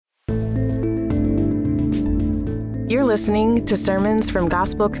You're listening to sermons from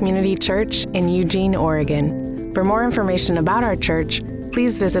Gospel Community Church in Eugene, Oregon. For more information about our church,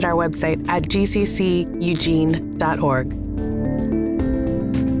 please visit our website at gcceugene.org.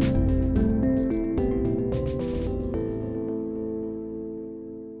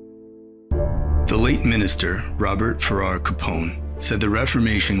 The late minister, Robert Farrar Capone, said the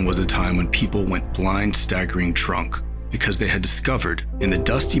Reformation was a time when people went blind, staggering drunk because they had discovered in the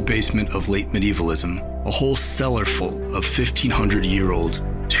dusty basement of late medievalism a whole cellar full of 1,500-year-old,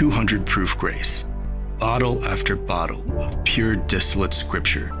 200-proof grace, bottle after bottle of pure distillate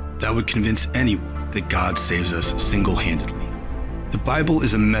scripture that would convince anyone that God saves us single-handedly. The Bible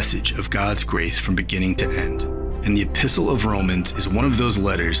is a message of God's grace from beginning to end, and the Epistle of Romans is one of those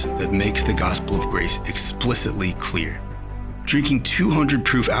letters that makes the gospel of grace explicitly clear. Drinking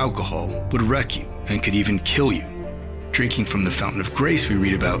 200-proof alcohol would wreck you and could even kill you. Drinking from the fountain of grace we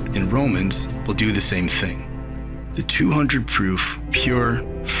read about in Romans will do the same thing. The 200-proof, pure,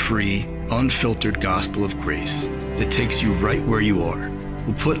 free, unfiltered gospel of grace that takes you right where you are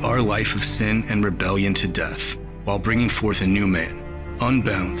will put our life of sin and rebellion to death while bringing forth a new man,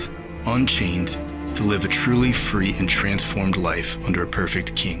 unbound, unchained, to live a truly free and transformed life under a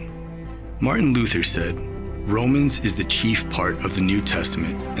perfect King. Martin Luther said, "Romans is the chief part of the New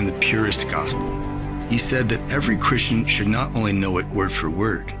Testament and the purest gospel." He said that every Christian should not only know it word for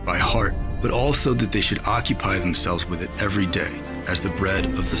word, by heart, but also that they should occupy themselves with it every day as the bread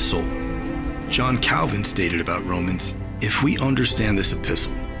of the soul. John Calvin stated about Romans, "If we understand this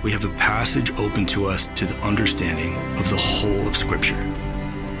epistle, we have a passage open to us to the understanding of the whole of Scripture.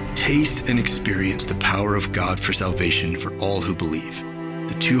 Taste and experience the power of God for salvation for all who believe.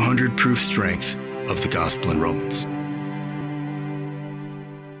 The 200-proof strength of the gospel in Romans."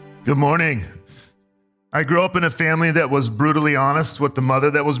 Good morning. I grew up in a family that was brutally honest with the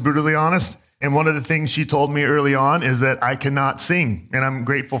mother that was brutally honest. And one of the things she told me early on is that I cannot sing, and I'm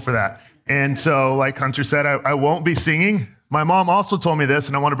grateful for that. And so, like Hunter said, I won't be singing. My mom also told me this,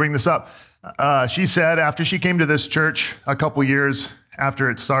 and I want to bring this up. She said after she came to this church a couple years after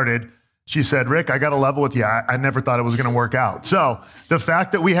it started, she said, "Rick, I got to level with you. I never thought it was going to work out." So the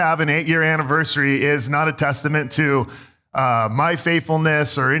fact that we have an 8-year anniversary is not a testament to my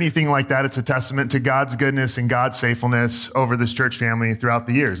faithfulness or anything like that. It's a testament to God's goodness and God's faithfulness over this church family throughout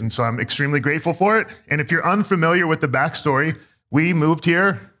the years. And so I'm extremely grateful for it. And if you're unfamiliar with the backstory, we moved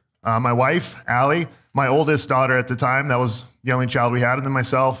here, my wife, Allie, my oldest daughter at the time, that was the only child we had, and then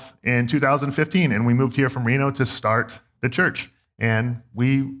myself in 2015. And we moved here from Reno to start the church. And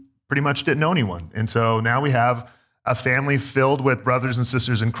we pretty much didn't know anyone. And so now we have a family filled with brothers and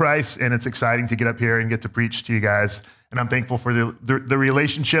sisters in Christ, and it's exciting to get up here and get to preach to you guys. And I'm thankful for the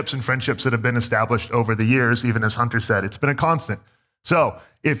relationships and friendships that have been established over the years. Even as Hunter said, it's been a constant. So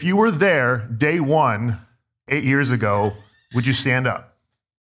if you were there day one, 8 years ago, would you stand up?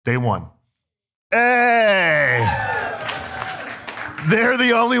 Day one. Hey! They're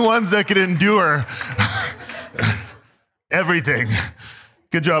the only ones that can endure everything.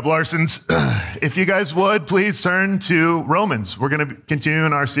 Good job, Larsons. If you guys would, please turn to Romans. We're going to continue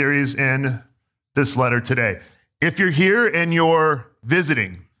in our series in this letter today. If you're here and you're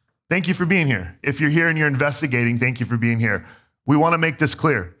visiting, thank you for being here. If you're here and you're investigating, thank you for being here. We want to make this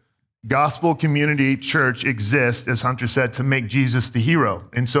clear. Gospel Community Church exists, as Hunter said, to make Jesus the hero.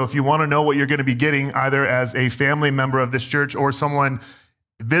 And so if you want to know what you're going to be getting, either as a family member of this church or someone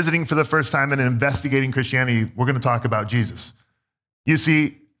visiting for the first time and investigating Christianity, we're going to talk about Jesus. You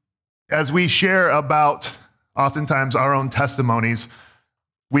see, as we share about oftentimes our own testimonies,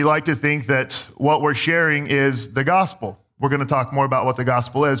 we like to think that what we're sharing is the gospel. We're going to talk more about what the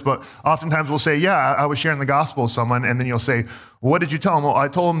gospel is, but oftentimes we'll say, yeah, I was sharing the gospel with someone, and then you'll say, well, what did you tell them? Well, I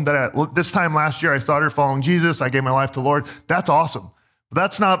told them that at this time last year I started following Jesus, I gave my life to the Lord. That's awesome. But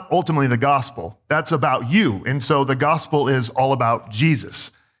that's not ultimately the gospel. That's about you. And so the gospel is all about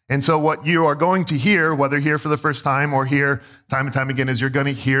Jesus. And so what you are going to hear, whether here for the first time or here time and time again, is you're going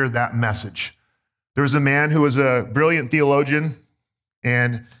to hear that message. There was a man who was a brilliant theologian,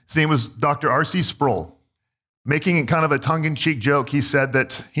 and his name was Dr. R.C. Sproul. Making kind of a tongue-in-cheek joke, he said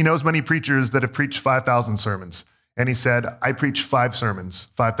that he knows many preachers that have preached 5,000 sermons. And he said, I preached 5 sermons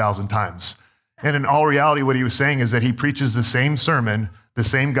 5,000 times. And in all reality, what he was saying is that he preaches the same sermon, the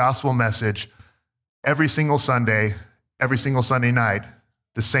same gospel message, every single Sunday night,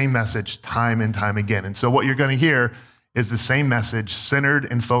 the same message time and time again. And so what you're going to hear is the same message centered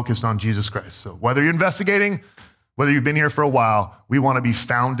and focused on Jesus Christ. So whether you're investigating, whether you've been here for a while, we want to be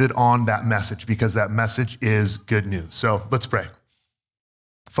founded on that message because that message is good news. So let's pray.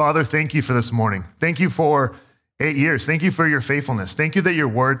 Father, thank you for this morning. Thank you for 8 years. Thank you for your faithfulness. Thank you that your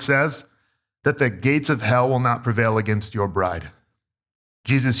word says that the gates of hell will not prevail against your bride.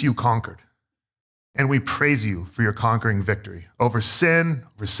 Jesus, you conquered. And we praise you for your conquering victory over sin,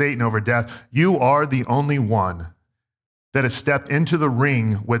 over Satan, over death. You are the only one that has stepped into the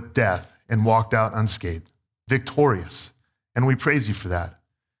ring with death and walked out unscathed, victorious. And we praise you for that.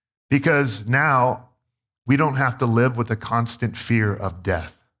 Because now we don't have to live with a constant fear of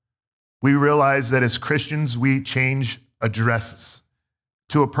death. We realize that as Christians, we change addresses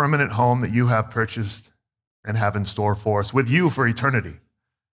to a permanent home that you have purchased and have in store for us with you for eternity.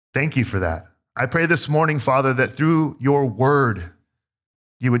 Thank you for that. I pray this morning, Father, that through your word,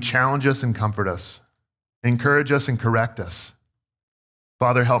 you would challenge us and comfort us, encourage us and correct us.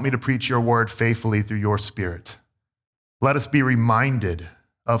 Father, help me to preach your word faithfully through your Spirit. Let us be reminded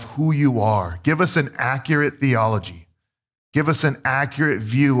of who you are. Give us an accurate theology. Give us an accurate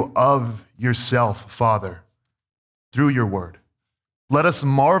view of yourself, Father, through your word. Let us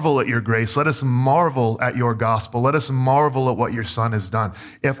marvel at your grace. Let us marvel at your gospel. Let us marvel at what your Son has done.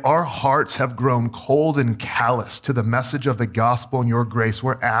 If our hearts have grown cold and callous to the message of the gospel and your grace,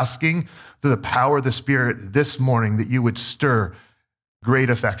 we're asking through the power of the Spirit this morning that you would stir great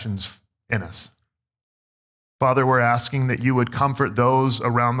affections in us. Father, we're asking that you would comfort those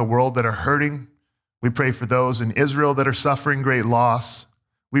around the world that are hurting. We pray for those in Israel that are suffering great loss.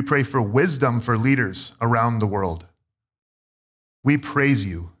 We pray for wisdom for leaders around the world. We praise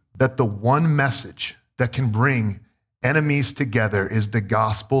you that the one message that can bring enemies together is the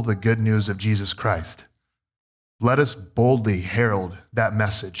gospel, the good news of Jesus Christ. Let us boldly herald that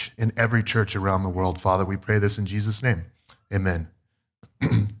message in every church around the world. Father, we pray this in Jesus' name. Amen.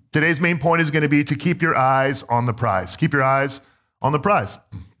 Today's main point is going to be to keep your eyes on the prize. Keep your eyes on the prize.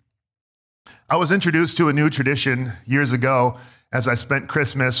 I was introduced to a new tradition years ago as I spent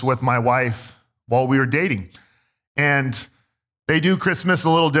Christmas with my wife while we were dating. And they do Christmas a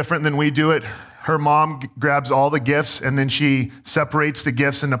little different than we do it. Her mom grabs all the gifts and then she separates the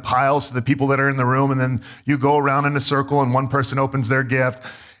gifts into piles to the people that are in the room. And then you go around in a circle and one person opens their gift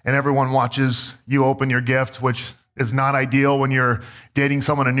and everyone watches you open your gift, which is not ideal when you're dating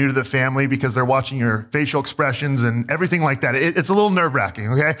someone new to the family because they're watching your facial expressions and everything like that. It's a little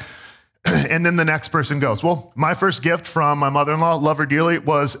nerve-wracking, okay? And then the next person goes. Well, my first gift from my mother-in-law, love her dearly,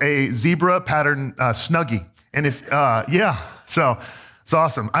 was a zebra pattern Snuggie. And so it's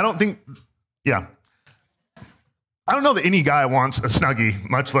awesome. I don't know that any guy wants a Snuggie,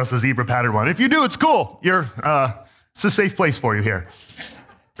 much less a zebra pattern one. If you do, it's cool. It's a safe place for you here.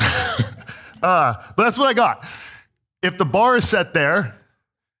 But that's what I got. If the bar is set there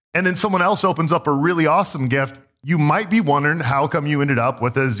and then someone else opens up a really awesome gift, you might be wondering how come you ended up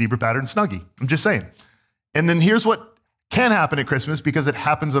with a zebra pattern Snuggie. I'm just saying. And then here's what can happen at Christmas, because it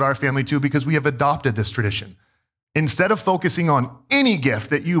happens at our family too, because we have adopted this tradition. Instead of focusing on any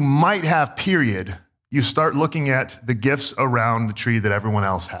gift that you might have, period, you start looking at the gifts around the tree that everyone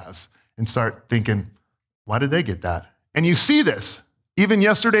else has and start thinking, why did they get that? And you see this. Even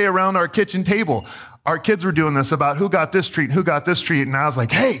yesterday around our kitchen table, our kids were doing this about who got this treat, who got this treat. And I was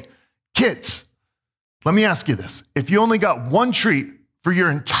like, hey, kids, let me ask you this. If you only got one treat for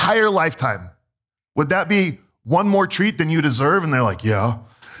your entire lifetime, would that be one more treat than you deserve? And they're like, yeah.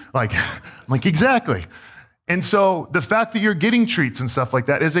 I'm like, exactly. And so the fact that you're getting treats and stuff like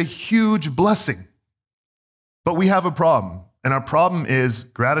that is a huge blessing. But we have a problem. And our problem is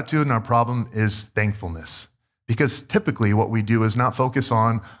gratitude, and our problem is thankfulness. Because typically what we do is not focus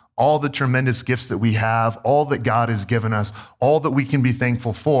on all the tremendous gifts that we have, all that God has given us, all that we can be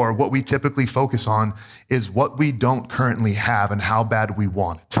thankful for. What we typically focus on is what we don't currently have and how bad we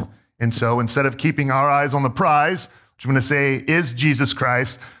want it. And so instead of keeping our eyes on the prize, which I'm going to say is Jesus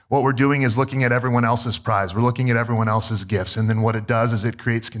Christ, what we're doing is looking at everyone else's prize. We're looking at everyone else's gifts. And then what it does is it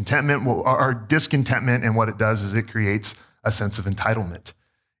creates contentment or discontentment. And what it does is it creates a sense of entitlement.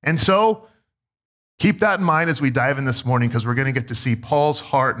 And so keep that in mind as we dive in this morning, because we're going to get to see Paul's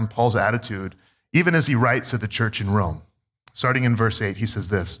heart and Paul's attitude, even as he writes to the church in Rome. Starting in verse 8, he says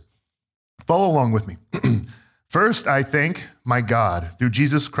this. Follow along with me. First, I thank my God through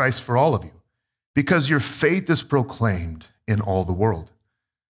Jesus Christ for all of you, because your faith is proclaimed in all the world.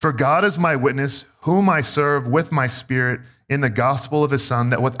 For God is my witness, whom I serve with my spirit in the gospel of his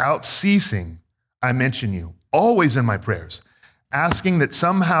Son, that without ceasing I mention you, always in my prayers, asking that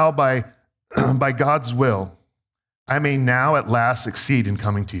somehow by God's will, I may now at last succeed in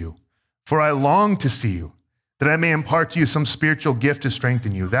coming to you. For I long to see you, that I may impart to you some spiritual gift to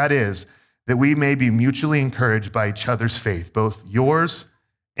strengthen you. That is, that we may be mutually encouraged by each other's faith, both yours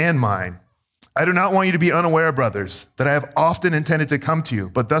and mine. I do not want you to be unaware, brothers, that I have often intended to come to you,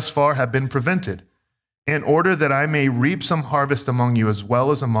 but thus far have been prevented, in order that I may reap some harvest among you as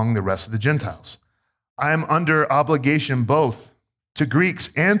well as among the rest of the Gentiles. I am under obligation both to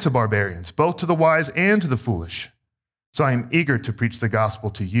Greeks and to barbarians, both to the wise and to the foolish. So I am eager to preach the gospel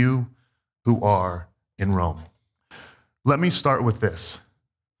to you who are in Rome. Let me start with this.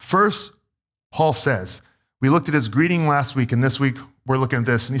 First, Paul says, we looked at his greeting last week, and this week we're looking at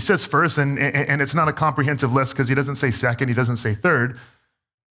this. And he says first, and it's not a comprehensive list because he doesn't say second, he doesn't say third.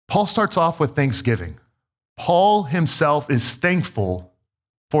 Paul starts off with thanksgiving. Paul himself is thankful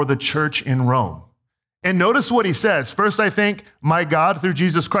for the church in Rome. And notice what he says. First, I thank my God through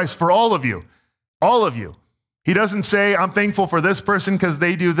Jesus Christ for all of you. All of you. He doesn't say, I'm thankful for this person because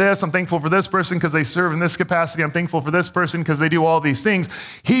they do this. I'm thankful for this person because they serve in this capacity. I'm thankful for this person because they do all these things.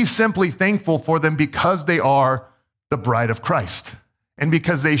 He's simply thankful for them because they are the bride of Christ and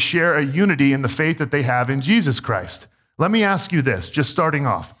because they share a unity in the faith that they have in Jesus Christ. Let me ask you this, just starting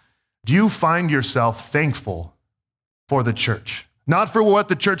off. Do you find yourself thankful for the church? Not for what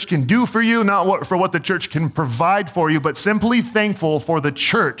the church can do for you, not for what the church can provide for you, but simply thankful for the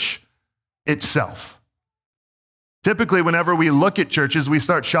church itself. Typically, whenever we look at churches, we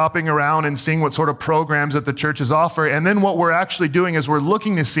start shopping around and seeing what sort of programs that the churches offer. And then what we're actually doing is we're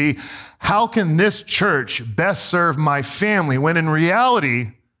looking to see, how can this church best serve my family? When in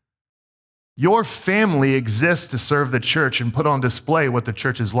reality, your family exists to serve the church and put on display what the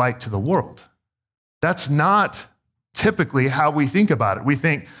church is like to the world. That's not typically how we think about it. We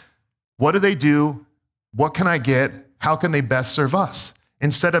think, what do they do? What can I get? How can they best serve us?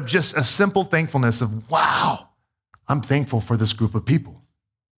 Instead of just a simple thankfulness of, wow, I'm thankful for this group of people.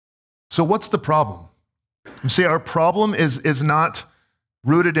 So what's the problem? You see, our problem is not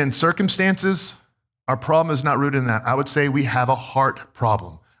rooted in circumstances. Our problem is not rooted in that. I would say we have a heart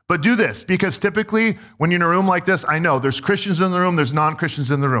problem. But do this, because typically when you're in a room like this, I know there's Christians in the room, there's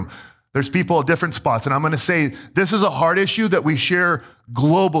non-Christians in the room. There's people at different spots. And I'm going to say this is a heart issue that we share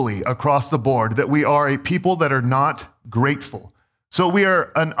globally across the board, that we are a people that are not grateful. So we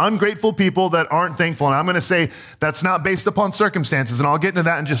are an ungrateful people that aren't thankful. And I'm going to say that's not based upon circumstances. And I'll get into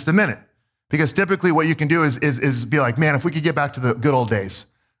that in just a minute. Because typically what you can do is be like, man, if we could get back to the good old days,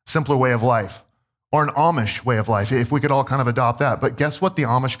 simpler way of life, or an Amish way of life, if we could all kind of adopt that. But guess what the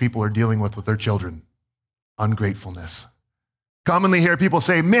Amish people are dealing with their children? Ungratefulness. Commonly hear people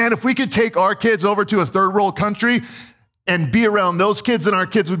say, man, if we could take our kids over to a third world country and be around those kids, then our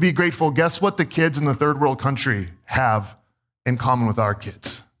kids would be grateful. Guess what the kids in the third world country have in common with our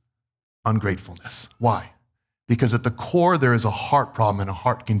kids? Ungratefulness. Why? Because at the core, there is a heart problem and a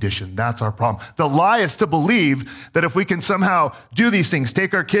heart condition. That's our problem. The lie is to believe that if we can somehow do these things,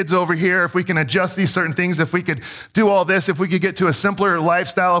 take our kids over here, if we can adjust these certain things, if we could do all this, if we could get to a simpler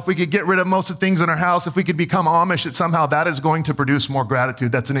lifestyle, if we could get rid of most of the things in our house, if we could become Amish, that somehow that is going to produce more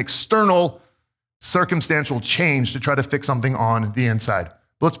gratitude. That's an external, circumstantial change to try to fix something on the inside.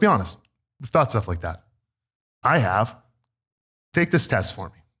 But let's be honest, we've thought stuff like that. I have. Take this test for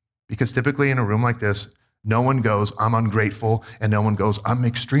me. Because typically in a room like this, no one goes, I'm ungrateful, and no one goes, I'm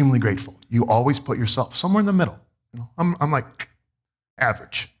extremely grateful. You always put yourself somewhere in the middle. I'm like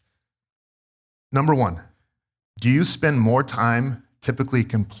average. Number one, do you spend more time typically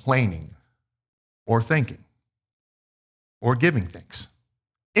complaining or thanking or giving thanks?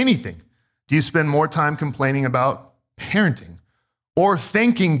 Anything. Do you spend more time complaining about parenting or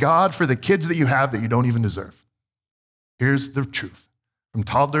thanking God for the kids that you have that you don't even deserve? Here's the truth. From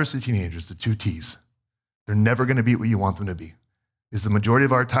toddlers to teenagers, the two T's. They're never going to be what you want them to be. Is the majority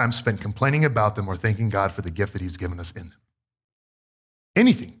of our time spent complaining about them or thanking God for the gift that he's given us in them.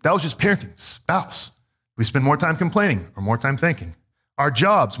 Anything. That was just parenting. Spouse. We spend more time complaining or more time thanking. Our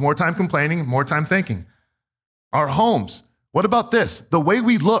jobs, more time complaining, more time thanking. Our homes. What about this? The way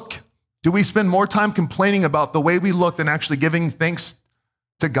we look. Do we spend more time complaining about the way we look than actually giving thanks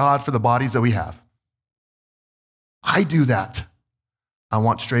to God for the bodies that we have? I do that. I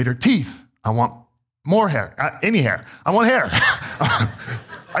want straighter teeth. I want more hair, any hair. I want hair.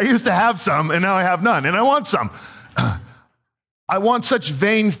 I used to have some, and now I have none, and I want some. I want such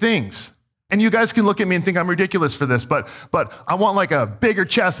vain things. And you guys can look at me and think I'm ridiculous for this, but I want like a bigger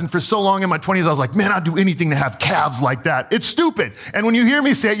chest, and for so long in my 20s, I was like, man, I'd do anything to have calves like that. It's stupid. And when you hear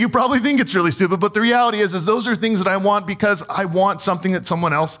me say it, you probably think it's really stupid, but the reality is those are things that I want because I want something that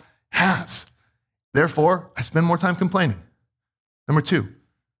someone else has. Therefore, I spend more time complaining. Number two,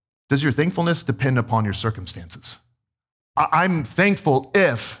 does your thankfulness depend upon your circumstances? I'm thankful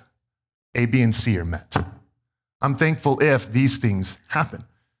if A, B, and C are met. I'm thankful if these things happen.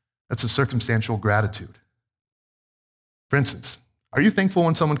 That's a circumstantial gratitude. For instance, are you thankful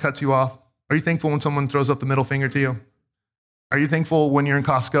when someone cuts you off? Are you thankful when someone throws up the middle finger to you? Are you thankful when you're in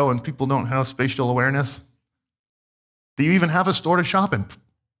Costco and people don't have spatial awareness? Do you even have a store to shop in?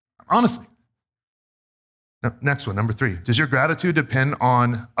 Honestly. Next one, number 3. Does your gratitude depend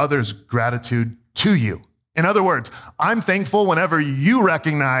on others' gratitude to you? In other words, I'm thankful whenever you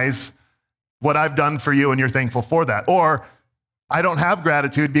recognize what I've done for you and you're thankful for that. Or I don't have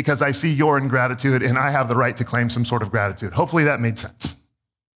gratitude because I see your ingratitude and I have the right to claim some sort of gratitude. Hopefully that made sense.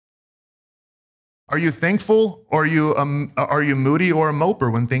 Are you thankful or are you moody or a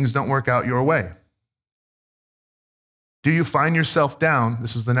moper when things don't work out your way? Do you find yourself down,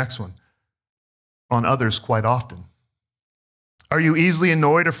 this is the next one, on others quite often? Are you easily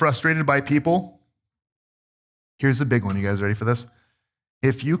annoyed or frustrated by people? Here's the big one. You guys ready for this?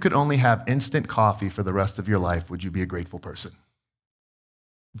 If you could only have instant coffee for the rest of your life, would you be a grateful person?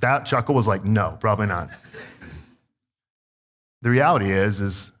 That chuckle was like, no, probably not. The reality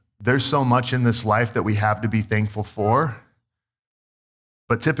is there's so much in this life that we have to be thankful for,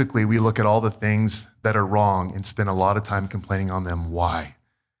 but typically we look at all the things that are wrong and spend a lot of time complaining on them. Why?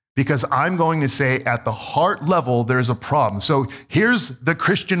 Because I'm going to say at the heart level, there's a problem. So here's the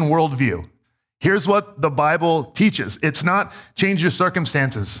Christian worldview. Here's what the Bible teaches. It's not change your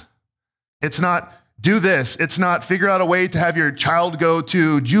circumstances. It's not do this. It's not figure out a way to have your child go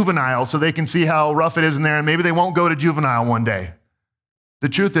to juvenile so they can see how rough it is in there and maybe they won't go to juvenile one day. The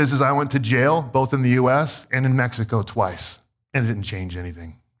truth is I went to jail both in the US and in Mexico twice, and it didn't change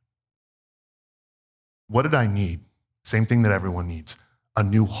anything. What did I need? Same thing that everyone needs, a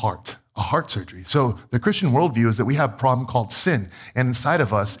new heart, a heart surgery. So the Christian worldview is that we have a problem called sin, and inside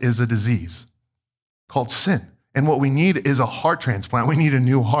of us is a disease called sin. And what we need is a heart transplant. We need a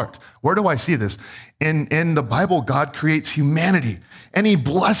new heart. Where do I see this? In the Bible, God creates humanity, and he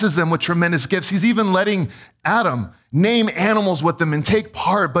blesses them with tremendous gifts. He's even letting Adam name animals with them and take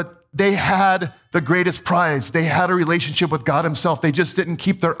part, but they had the greatest prize. They had a relationship with God himself. They just didn't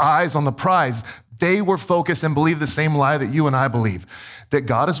keep their eyes on the prize. They were focused and believed the same lie that you and I believe, that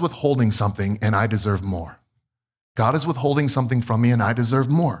God is withholding something and I deserve more. God is withholding something from me and I deserve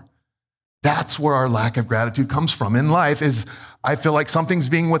more. That's where our lack of gratitude comes from in life, is I feel like something's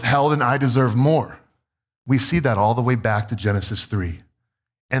being withheld and I deserve more. We see that all the way back to Genesis 3.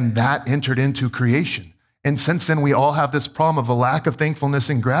 And that entered into creation. And since then, we all have this problem of a lack of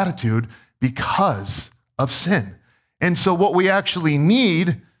thankfulness and gratitude because of sin. And so what we actually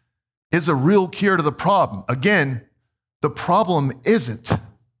need is a real cure to the problem. Again, the problem isn't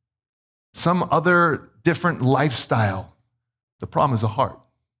some other different lifestyle. The problem is a heart.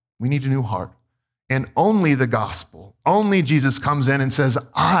 We need a new heart. And only the gospel, only Jesus comes in and says,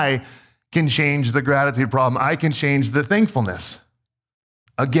 I can change the gratitude problem. I can change the thankfulness.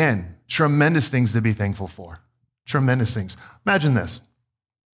 Again, tremendous things to be thankful for. Tremendous things. Imagine this.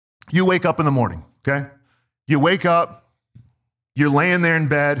 You wake up in the morning, okay? You wake up, you're laying there in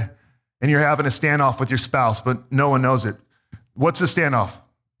bed, and you're having a standoff with your spouse, but no one knows it. What's the standoff?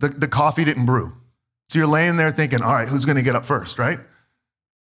 The coffee didn't brew. So you're laying there thinking, all right, who's going to get up first, right?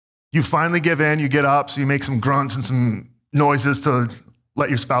 You finally give in, you get up, so you make some grunts and some noises to let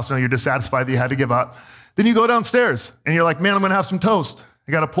your spouse know you're dissatisfied that you had to give up. Then you go downstairs, and you're like, man, I'm going to have some toast.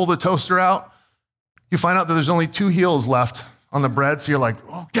 I got to pull the toaster out. You find out that there's only 2 heels left on the bread, so you're like,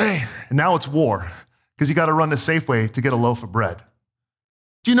 okay. And now it's war, because you got to run to Safeway to get a loaf of bread.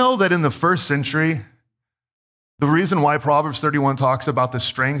 Do you know that in the first century, the reason why Proverbs 31 talks about the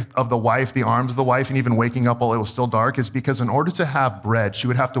strength of the wife, the arms of the wife, and even waking up while it was still dark is because in order to have bread, she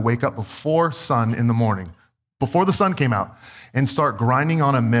would have to wake up before sun in the morning, before the sun came out, and start grinding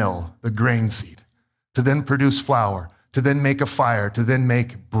on a mill the grain seed to then produce flour, to then make a fire, to then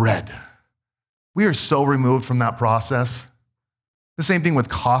make bread. We are so removed from that process. The same thing with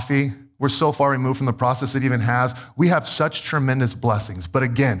coffee. We're so far removed from the process it even has. We have such tremendous blessings. But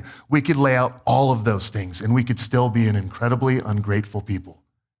again, we could lay out all of those things and we could still be an incredibly ungrateful people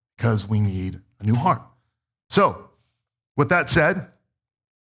because we need a new heart. So, with that said,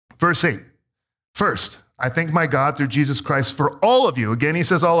 verse 8. First, I thank my God through Jesus Christ for all of you. Again, he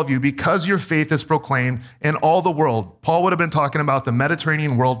says all of you, because your faith is proclaimed in all the world. Paul would have been talking about the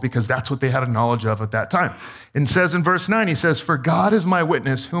Mediterranean world because that's what they had a knowledge of at that time. And says in verse 9, he says, for God is my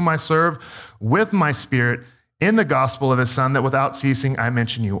witness, whom I serve with my spirit in the gospel of his Son, that without ceasing I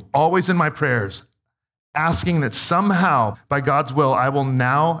mention you, always in my prayers, asking that somehow, by God's will, I will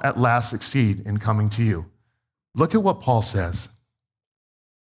now at last succeed in coming to you. Look at what Paul says.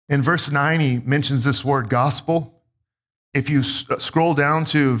 In verse 9, he mentions this word gospel. If you scroll down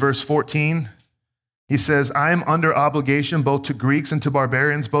to verse 14, he says, I am under obligation both to Greeks and to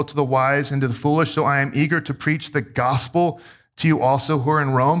barbarians, both to the wise and to the foolish, so I am eager to preach the gospel to you also who are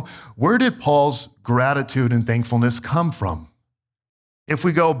in Rome. Where did Paul's gratitude and thankfulness come from? If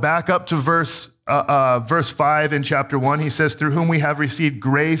we go back up to verse 5 in chapter 1, he says, through whom we have received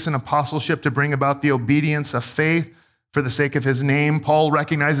grace and apostleship to bring about the obedience of faith for the sake of his name. Paul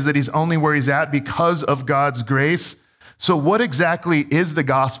recognizes that he's only where he's at because of God's grace. So what exactly is the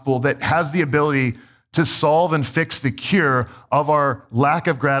gospel that has the ability to solve and fix the cure of our lack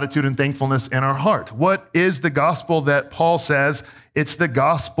of gratitude and thankfulness in our heart? What is the gospel that Paul says? It's the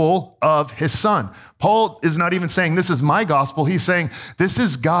gospel of his son. Paul is not even saying this is my gospel. He's saying this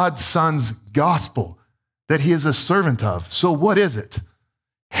is God's son's gospel that he is a servant of. So what is it?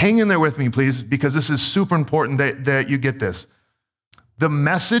 Hang in there with me, please, because this is super important that you get this. The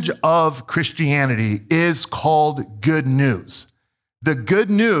message of Christianity is called good news. The good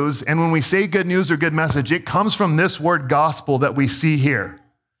news, and when we say good news or good message, it comes from this word gospel that we see here.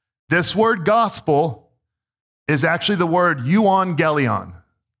 This word gospel is actually the word euangelion.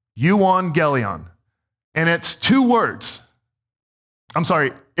 Euangelion. And it's two words. I'm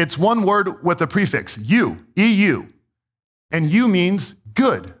sorry, it's one word with a prefix, eu, EU. And eu means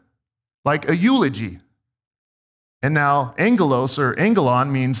good, like a eulogy. And now angelos or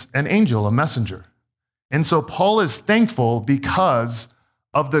angelon means an angel, a messenger. And so Paul is thankful because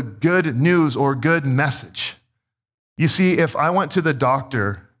of the good news or good message. You see, if I went to the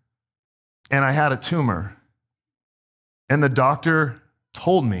doctor and I had a tumor, and the doctor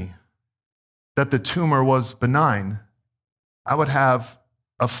told me that the tumor was benign, I would have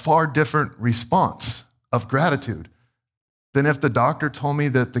a far different response of gratitude than if the doctor told me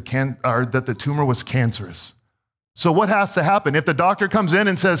that the tumor was cancerous. So what has to happen? If the doctor comes in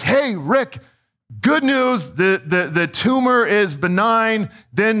and says, hey, Rick, good news, the tumor is benign,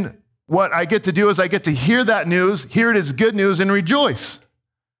 then what I get to do is I get to hear that news, hear it as good news, and rejoice.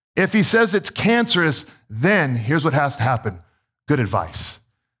 If he says it's cancerous, then here's what has to happen. Good advice.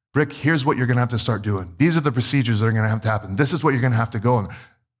 Rick, here's what you're going to have to start doing. These are the procedures that are going to have to happen. This is what you're going to have to go on.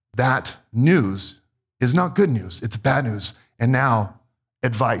 That news is not good news. It's bad news. And now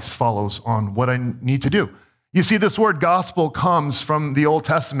advice follows on what I need to do. You see, this word gospel comes from the Old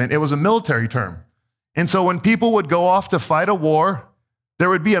Testament. It was a military term. And so when people would go off to fight a war, there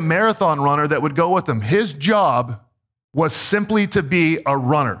would be a marathon runner that would go with them. His job was simply to be a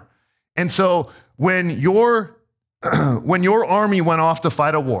runner. And so when your army went off to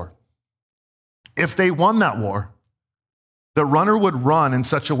fight a war, if they won that war, the runner would run in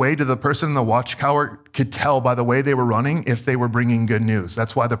such a way that the person in the watchtower could tell by the way they were running if they were bringing good news.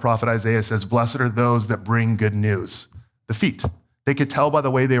 That's why the prophet Isaiah says, blessed are those that bring good news. The feet. They could tell by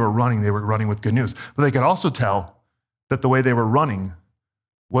the way they were running with good news. But they could also tell that the way they were running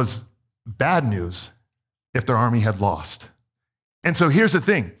was bad news if their army had lost. And so here's the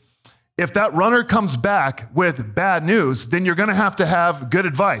thing. If that runner comes back with bad news, then you're going to have good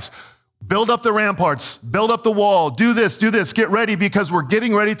advice. Build up the ramparts, build up the wall, do this, get ready because we're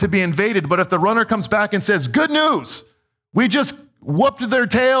getting ready to be invaded. But if the runner comes back and says, good news, we just whooped their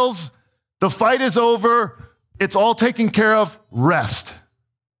tails, the fight is over, it's all taken care of, rest.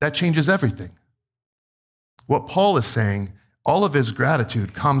 That changes everything. What Paul is saying, all of his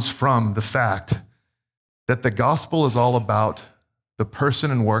gratitude comes from the fact that the gospel is all about the person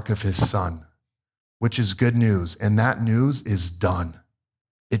and work of his son, which is good news. And that news is done.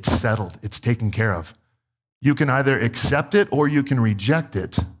 It's settled. It's taken care of. You can either accept it or you can reject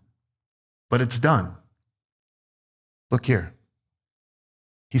it, but it's done. Look here.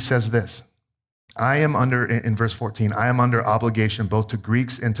 He says this, in verse 14, I am under obligation both to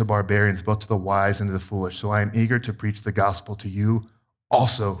Greeks and to barbarians, both to the wise and to the foolish. So I am eager to preach the gospel to you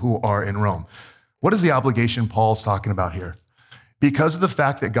also who are in Rome. What is the obligation Paul's talking about here? Because of the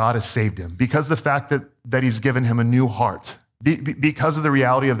fact that God has saved him, because of the fact that he's given him a new heart, because of the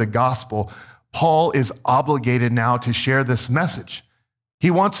reality of the gospel, Paul is obligated now to share this message. He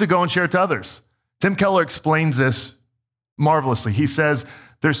wants to go and share it to others. Tim Keller explains this marvelously. He says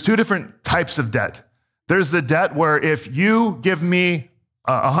there's two different types of debt. There's the debt where if you give me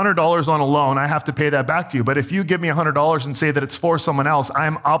 $100 on a loan, I have to pay that back to you. But if you give me $100 and say that it's for someone else,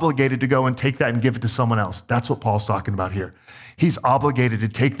 I'm obligated to go and take that and give it to someone else. That's what Paul's talking about here. He's obligated to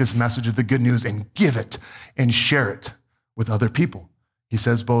take this message of the good news and give it and share it with other people. He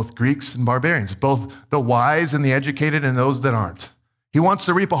says both Greeks and barbarians, both the wise and the educated and those that aren't. He wants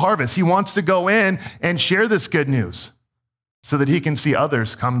to reap a harvest. He wants to go in and share this good news so that he can see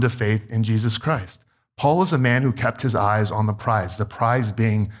others come to faith in Jesus Christ. Paul is a man who kept his eyes on the prize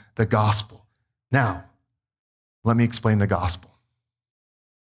being the gospel. Now, let me explain the gospel.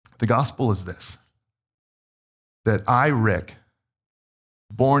 The gospel is this, that I, Rick,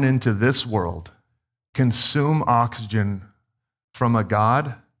 born into this world, consume oxygen from a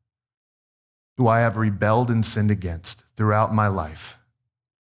God who I have rebelled and sinned against throughout my life.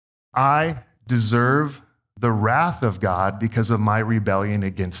 I deserve the wrath of God because of my rebellion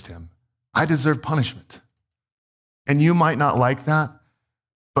against him. I deserve punishment. And you might not like that,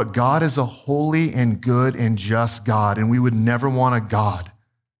 but God is a holy and good and just God, and we would never want a God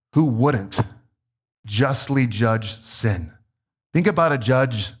who wouldn't justly judge sin. Think about a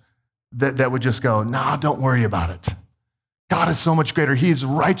judge that would just go, nah, don't worry about it. God is so much greater. He's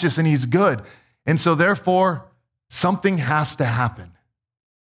righteous and he's good. And so therefore, something has to happen.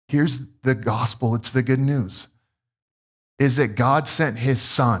 Here's the gospel. It's the good news, is that God sent his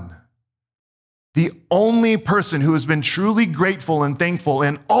son, the only person who has been truly grateful and thankful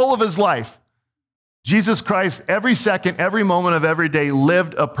in all of his life. Jesus Christ, every second, every moment of every day,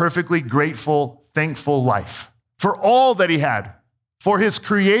 lived a perfectly grateful, thankful life for all that he had, for his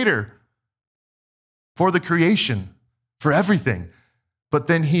creator, for the creation, for everything. But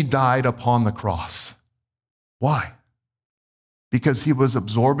then he died upon the cross. Why? Because he was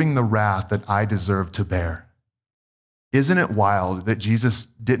absorbing the wrath that I deserve to bear. Isn't it wild that Jesus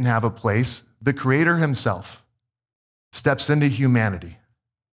didn't have a place? The creator himself steps into humanity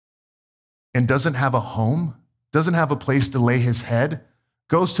and doesn't have a home, doesn't have a place to lay his head,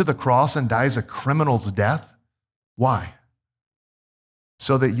 goes to the cross and dies a criminal's death. Why?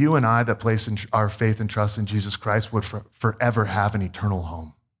 So that you and I that place our faith and trust in Jesus Christ would forever have an eternal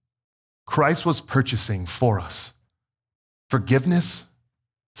home. Christ was purchasing for us forgiveness,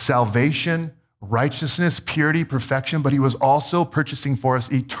 salvation, righteousness, purity, perfection, but he was also purchasing for us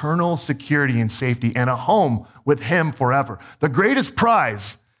eternal security and safety and a home with him forever. The greatest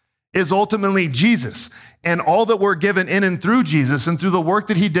prize is ultimately Jesus and all that we're given in and through Jesus and through the work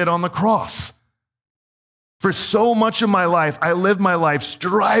that he did on the cross. For so much of my life, I lived my life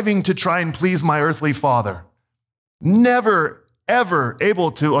striving to try and please my earthly father. Never, ever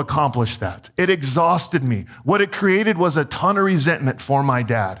able to accomplish that. It exhausted me. What it created was a ton of resentment for my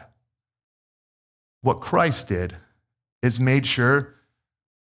dad. What Christ did is made sure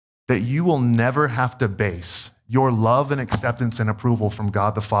that you will never have to base your love and acceptance and approval from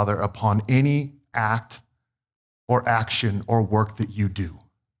God the Father upon any act or action or work that you do.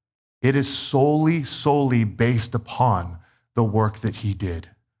 It is solely based upon the work that he did.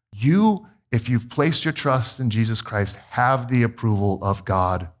 You, if you've placed your trust in Jesus Christ, have the approval of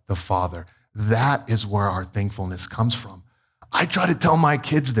God the Father. That is where our thankfulness comes from. I try to tell my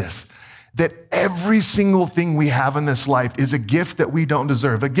kids this, that every single thing we have in this life is a gift that we don't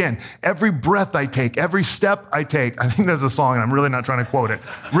deserve. Again, every breath I take, every step I take, I think there's a song and I'm really not trying to quote it.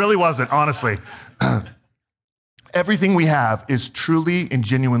 Really wasn't, honestly. Everything we have is truly and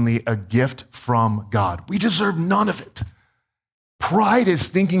genuinely a gift from God. We deserve none of it. Pride is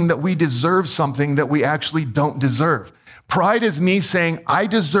thinking that we deserve something that we actually don't deserve. Pride is me saying, I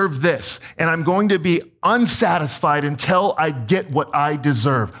deserve this, and I'm going to be unsatisfied until I get what I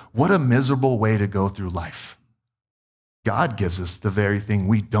deserve. What a miserable way to go through life. God gives us the very thing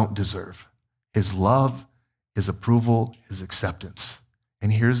we don't deserve: his love, his approval, his acceptance.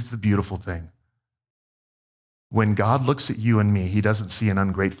 And here's the beautiful thing. When God looks at you and me, he doesn't see an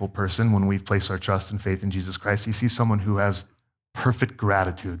ungrateful person. When we place our trust and faith in Jesus Christ, he sees someone who has perfect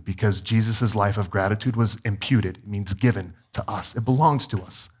gratitude, because Jesus' life of gratitude was imputed. It means given to us. It belongs to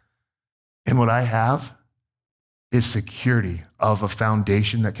us. And what I have is security of a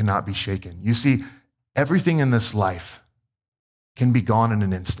foundation that cannot be shaken. You see, everything in this life can be gone in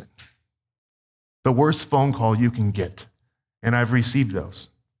an instant. The worst phone call you can get, and I've received those,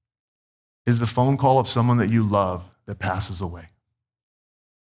 is the phone call of someone that you love that passes away.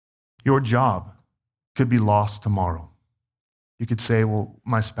 Your job could be lost tomorrow. You could say, well,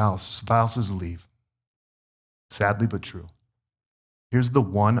 my spouses leave. Sadly but true. Here's the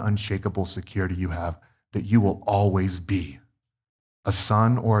one unshakable security you have, that you will always be a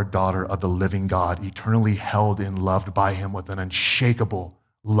son or a daughter of the living God, eternally held and loved by him with an unshakable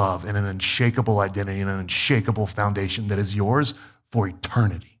love and an unshakable identity and an unshakable foundation that is yours for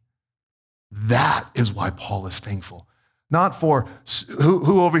eternity. That is why Paul is thankful. Not for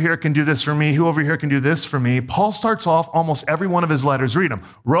who over here can do this for me, who over here can do this for me. Paul starts off almost every one of his letters. Read them.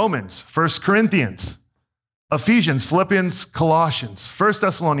 Romans, 1 Corinthians, Ephesians, Philippians, Colossians, 1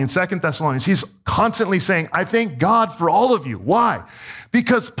 Thessalonians, 2 Thessalonians. He's constantly saying, I thank God for all of you. Why?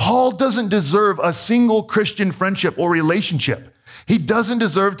 Because Paul doesn't deserve a single Christian friendship or relationship. He doesn't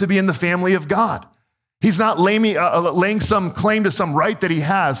deserve to be in the family of God. He's not laying some claim to some right that he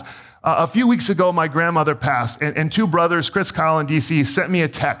has. A few weeks ago, my grandmother passed, and two brothers, Chris, Kyle, and DC, sent me a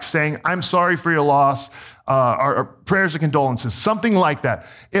text saying, I'm sorry for your loss, our prayers and condolences, something like that.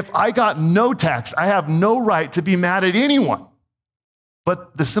 If I got no text, I have no right to be mad at anyone.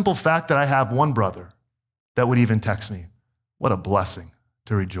 But the simple fact that I have one brother that would even text me, what a blessing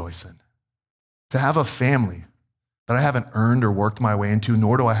to rejoice in. To have a family that I haven't earned or worked my way into,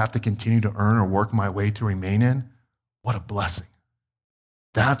 nor do I have to continue to earn or work my way to remain in, what a blessing.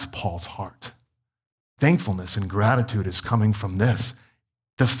 That's Paul's heart. Thankfulness and gratitude is coming from this,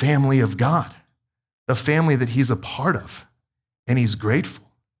 the family of God, the family that he's a part of, and he's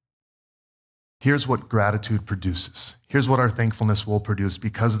grateful. Here's what gratitude produces. Here's what our thankfulness will produce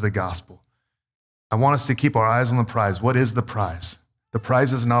because of the gospel. I want us to keep our eyes on the prize. What is the prize? The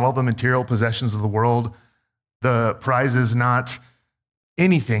prize is not all the material possessions of the world. The prize is not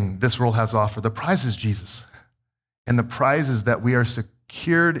anything this world has to offer. The prize is Jesus. And the prize is that we are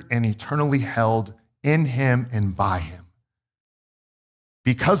secured and eternally held in him and by him.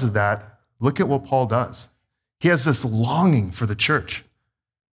 Because of that, look at what Paul does. He has this longing for the church.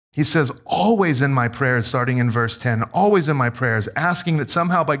 He says, always in my prayers, starting in verse 10, always in my prayers, asking that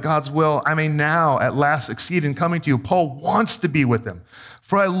somehow by God's will, I may now at last succeed in coming to you. Paul wants to be with him.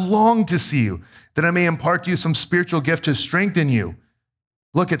 For I long to see you, that I may impart to you some spiritual gift to strengthen you.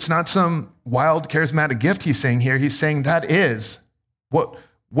 Look, it's not some wild, charismatic gift he's saying here. He's saying that is,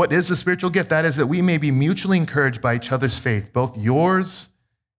 what is the spiritual gift? That is that we may be mutually encouraged by each other's faith, both yours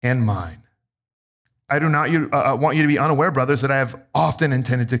and mine. I do not want you to be unaware, brothers, that I have often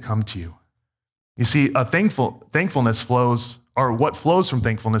intended to come to you. You see, thankfulness flows, or what flows from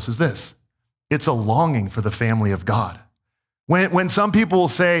thankfulness is this. It's a longing for the family of God. When some people will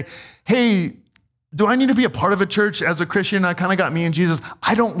say, hey, do I need to be a part of a church as a Christian? I kind of got me and Jesus.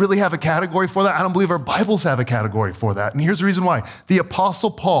 I don't really have a category for that. I don't believe our Bibles have a category for that. And here's the reason why. The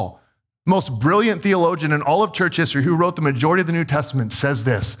Apostle Paul, most brilliant theologian in all of church history, who wrote the majority of the New Testament, says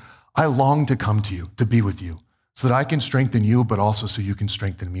this: I long to come to you, to be with you, so that I can strengthen you, but also so you can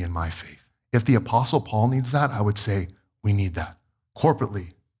strengthen me in my faith. If the Apostle Paul needs that, I would say we need that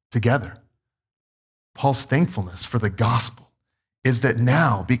corporately, together. Paul's thankfulness for the gospel is that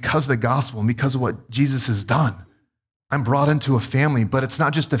now, because of the gospel and because of what Jesus has done, I'm brought into a family, but it's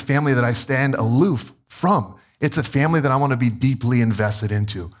not just a family that I stand aloof from. It's a family that I want to be deeply invested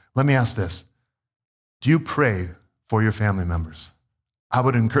into. Let me ask this. Do you pray for your family members? I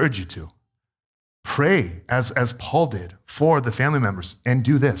would encourage you to. Pray, as Paul did, for the family members. And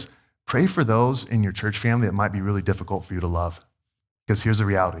do this. Pray for those in your church family that might be really difficult for you to love. Because here's the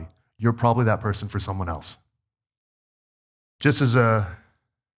reality. You're probably that person for someone else. Just as a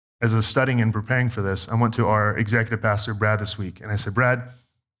studying and preparing for this, I went to our executive pastor, Brad, this week. And I said, Brad,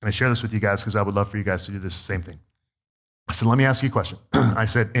 can I share this with you guys? Because I would love for you guys to do this same thing. I said, let me ask you a question. I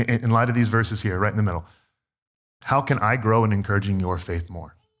said, in light of these verses here, right in the middle, how can I grow in encouraging your faith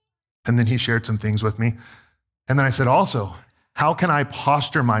more? And then he shared some things with me. And then I said, also, how can I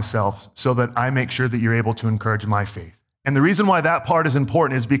posture myself so that I make sure that you're able to encourage my faith? And the reason why that part is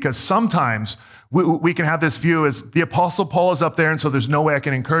important is because sometimes we can have this view as the Apostle Paul is up there, and so there's no way I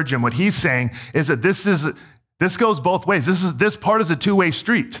can encourage him. What he's saying is that this goes both ways. This part is a two-way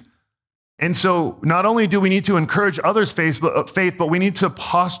street. And so not only do we need to encourage others' faith, but we need to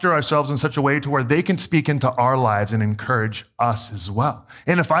posture ourselves in such a way to where they can speak into our lives and encourage us as well.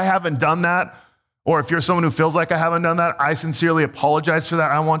 And if I haven't done that, or if you're someone who feels like I haven't done that, I sincerely apologize for that.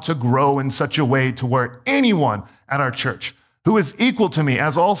 I want to grow in such a way to where anyone at our church who is equal to me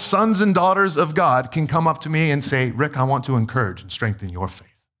as all sons and daughters of God can come up to me and say, Rick, I want to encourage and strengthen your faith.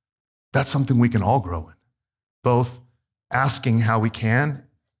 That's something we can all grow in, both asking how we can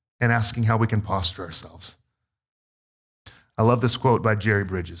and asking how we can posture ourselves. I love this quote by Jerry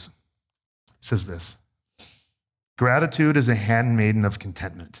Bridges. It says this: gratitude is a handmaiden of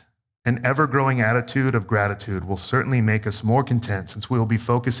contentment. An ever-growing attitude of gratitude will certainly make us more content, since we will be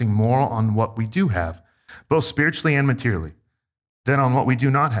focusing more on what we do have, both spiritually and materially, than on what we do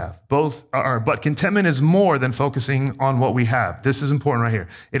not have. But contentment is more than focusing on what we have. This is important right here.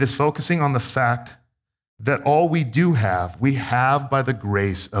 It is focusing on the fact that all we do have, we have by the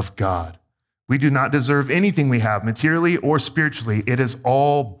grace of God. We do not deserve anything we have, materially or spiritually. It is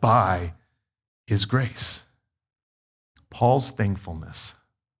all by his grace. Paul's thankfulness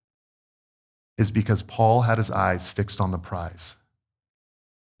is because Paul had his eyes fixed on the prize.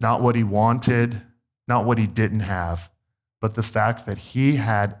 Not what he wanted, not what he didn't have, but the fact that he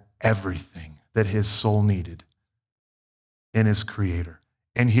had everything that his soul needed in his Creator.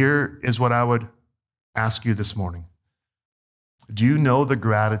 And here is what I would ask you this morning. Do you know the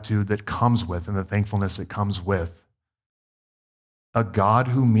gratitude that comes with and the thankfulness that comes with a God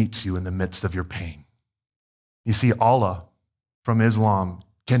who meets you in the midst of your pain? You see, Allah from Islam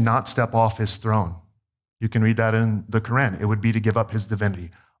cannot step off his throne. You can read that in the Quran. It would be to give up his divinity.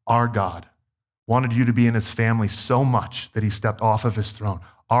 Our God wanted you to be in his family so much that he stepped off of his throne.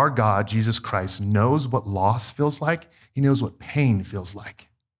 Our God, Jesus Christ, knows what loss feels like. He knows what pain feels like.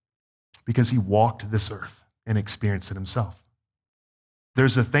 because he walked this earth and experienced it himself.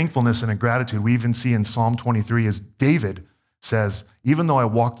 There's a thankfulness and a gratitude we even see in Psalm 23 as David says, even though I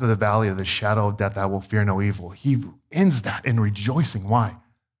walk through the valley of the shadow of death, I will fear no evil. He ends that in rejoicing. Why?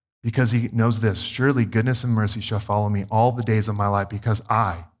 Because he knows this, surely goodness and mercy shall follow me all the days of my life, because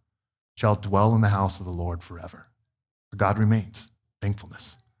I shall dwell in the house of the Lord forever. God remains.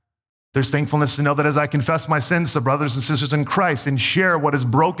 Thankfulness. There's thankfulness to know that as I confess my sins to brothers and sisters in Christ and share what is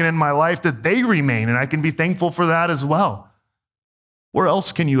broken in my life, that they remain, and I can be thankful for that as well. Where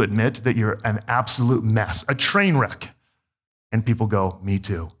else can you admit that you're an absolute mess, a train wreck? And people go, me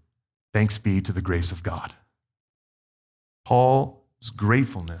too. Thanks be to the grace of God. Paul's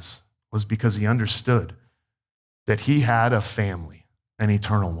gratefulness was because he understood that he had a family, an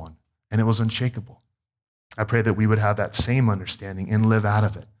eternal one, and it was unshakable. I pray that we would have that same understanding and live out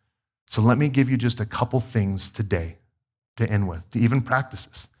of it. So let me give you just a couple things today to end with, to even practice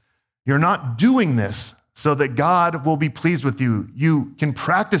this. You're not doing this so that God will be pleased with you. You can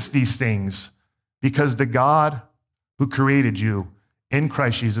practice these things because the God who created you in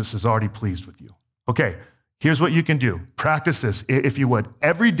Christ Jesus is already pleased with you. Okay, here's what you can do. Practice this, if you would,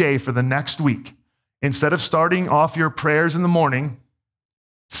 every day for the next week. Instead of starting off your prayers in the morning,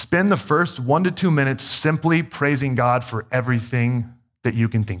 spend the first 1 to 2 minutes simply praising God for everything that you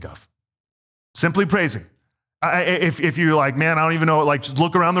can think of. Simply praising. If you're like, man, I don't even know, like just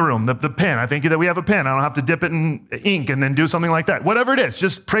look around the room, the pen, I thank you that we have a pen. I don't have to dip it in ink and then do something like that. Whatever it is,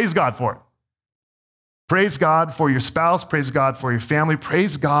 just praise God for it. Praise God for your spouse. Praise God for your family.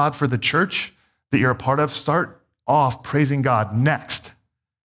 Praise God for the church that you're a part of. Start off praising God next.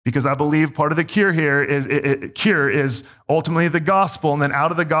 Because I believe part of the cure here is ultimately the gospel, and then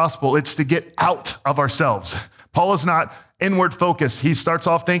out of the gospel, it's to get out of ourselves. Paul is not inward focused. He starts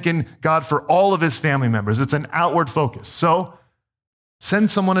off thanking God for all of his family members. It's an outward focus. So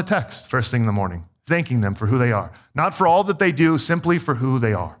send someone a text first thing in the morning, thanking them for who they are. Not for all that they do, simply for who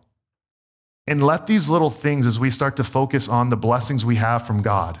they are. And let these little things, as we start to focus on the blessings we have from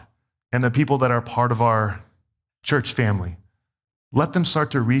God and the people that are part of our church family, let them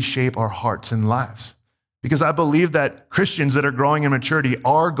start to reshape our hearts and lives. Because I believe that Christians that are growing in maturity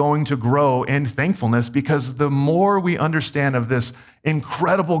are going to grow in thankfulness, because the more we understand of this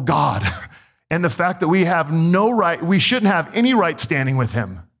incredible God and the fact that we have no right, we shouldn't have any right standing with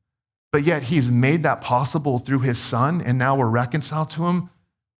him, but yet he's made that possible through his son, and now we're reconciled to him,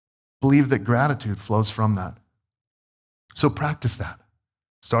 believe that gratitude flows from that. So practice that.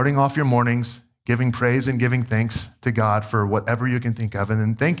 Starting off your mornings, giving praise and giving thanks to God for whatever you can think of, and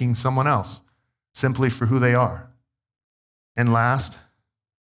then thanking someone else simply for who they are. And last,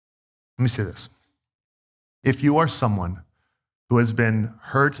 let me say this. If you are someone who has been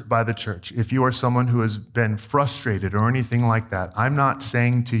hurt by the church, if you are someone who has been frustrated or anything like that, I'm not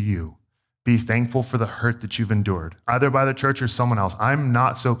saying to you, be thankful for the hurt that you've endured, either by the church or someone else. I'm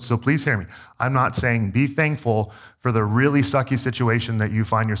not, so please hear me. I'm not saying be thankful for the really sucky situation that you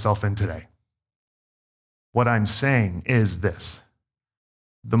find yourself in today. What I'm saying is this: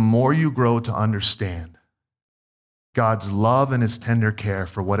 the more you grow to understand God's love and his tender care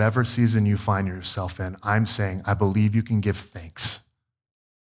for whatever season you find yourself in, I'm saying I believe you can give thanks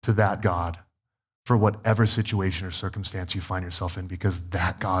to that God for whatever situation or circumstance you find yourself in, because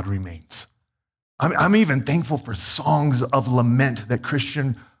that God remains. I'm even thankful for songs of lament that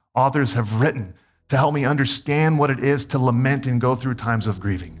Christian authors have written to help me understand what it is to lament and go through times of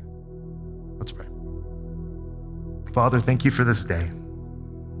grieving. Let's pray. Father, thank you for this day.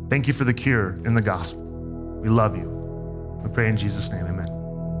 Thank you for the cure in the gospel. We love you. We pray in Jesus' name, amen.